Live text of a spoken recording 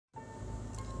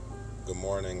Good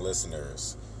morning,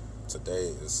 listeners.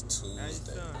 Today is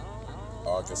Tuesday,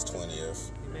 August 20th,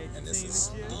 and this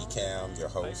is D-Cam, your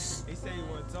host.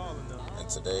 And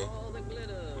today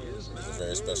is a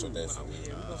very special day for me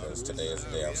because today is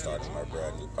the day I'm starting my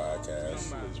brand new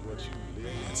podcast.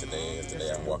 And today is the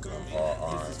day I'm walking on all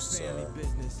arms to and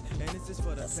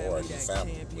for a new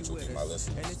family, which will be my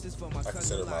listeners. I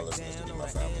consider my listeners to be my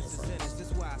family and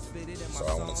friends. So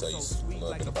I want to tell you a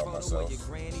little bit about myself. I'm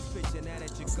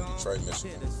from Detroit,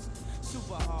 Michigan.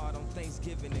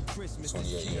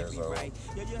 28 years old.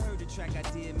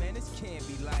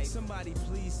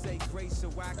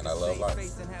 And I love life.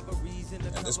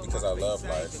 And just because I love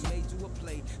life,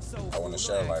 I want to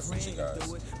share life with you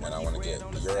guys. And I want to get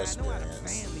your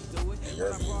experience and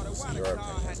your views and your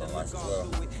opinions on life as well.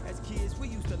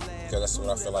 Because that's what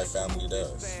I feel like family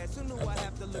does. I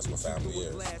think that's what family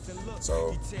is.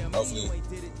 So hopefully,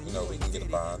 we can get a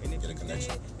bond, get a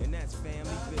connection.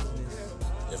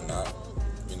 If not,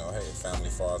 hey, family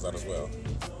falls out as well.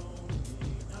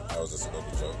 That was just a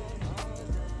little joke.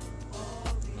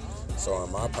 So on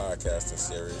my podcasting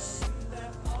series,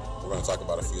 we're going to talk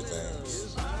about a few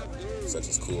things, such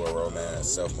as cool romance,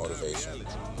 self-motivation,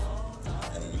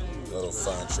 and a little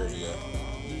fun trivia,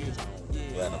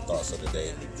 random thoughts of the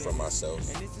day from myself.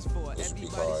 This would be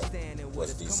called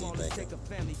What's DC Thinking?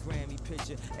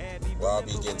 Where I'll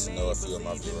be getting to know a few of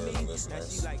my viewers and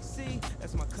listeners,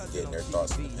 getting their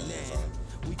thoughts and opinions on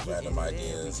random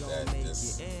ideas that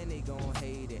just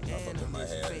pop up in my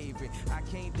head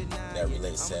that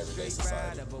relates to everyday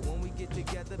society.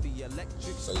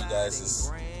 So you guys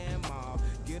just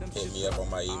hit me up on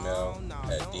my email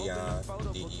at Deon,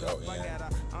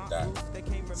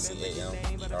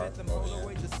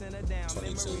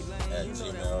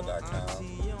 deon.cameron22@gmail.com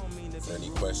for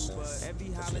any questions that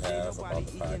you have about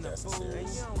the podcasting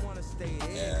series.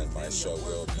 And my show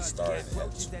will be starting at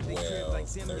 12:30 p.m.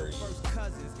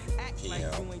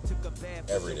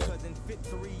 every day. And have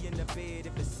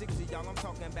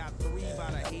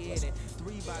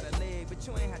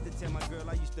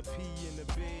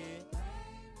a blessed one.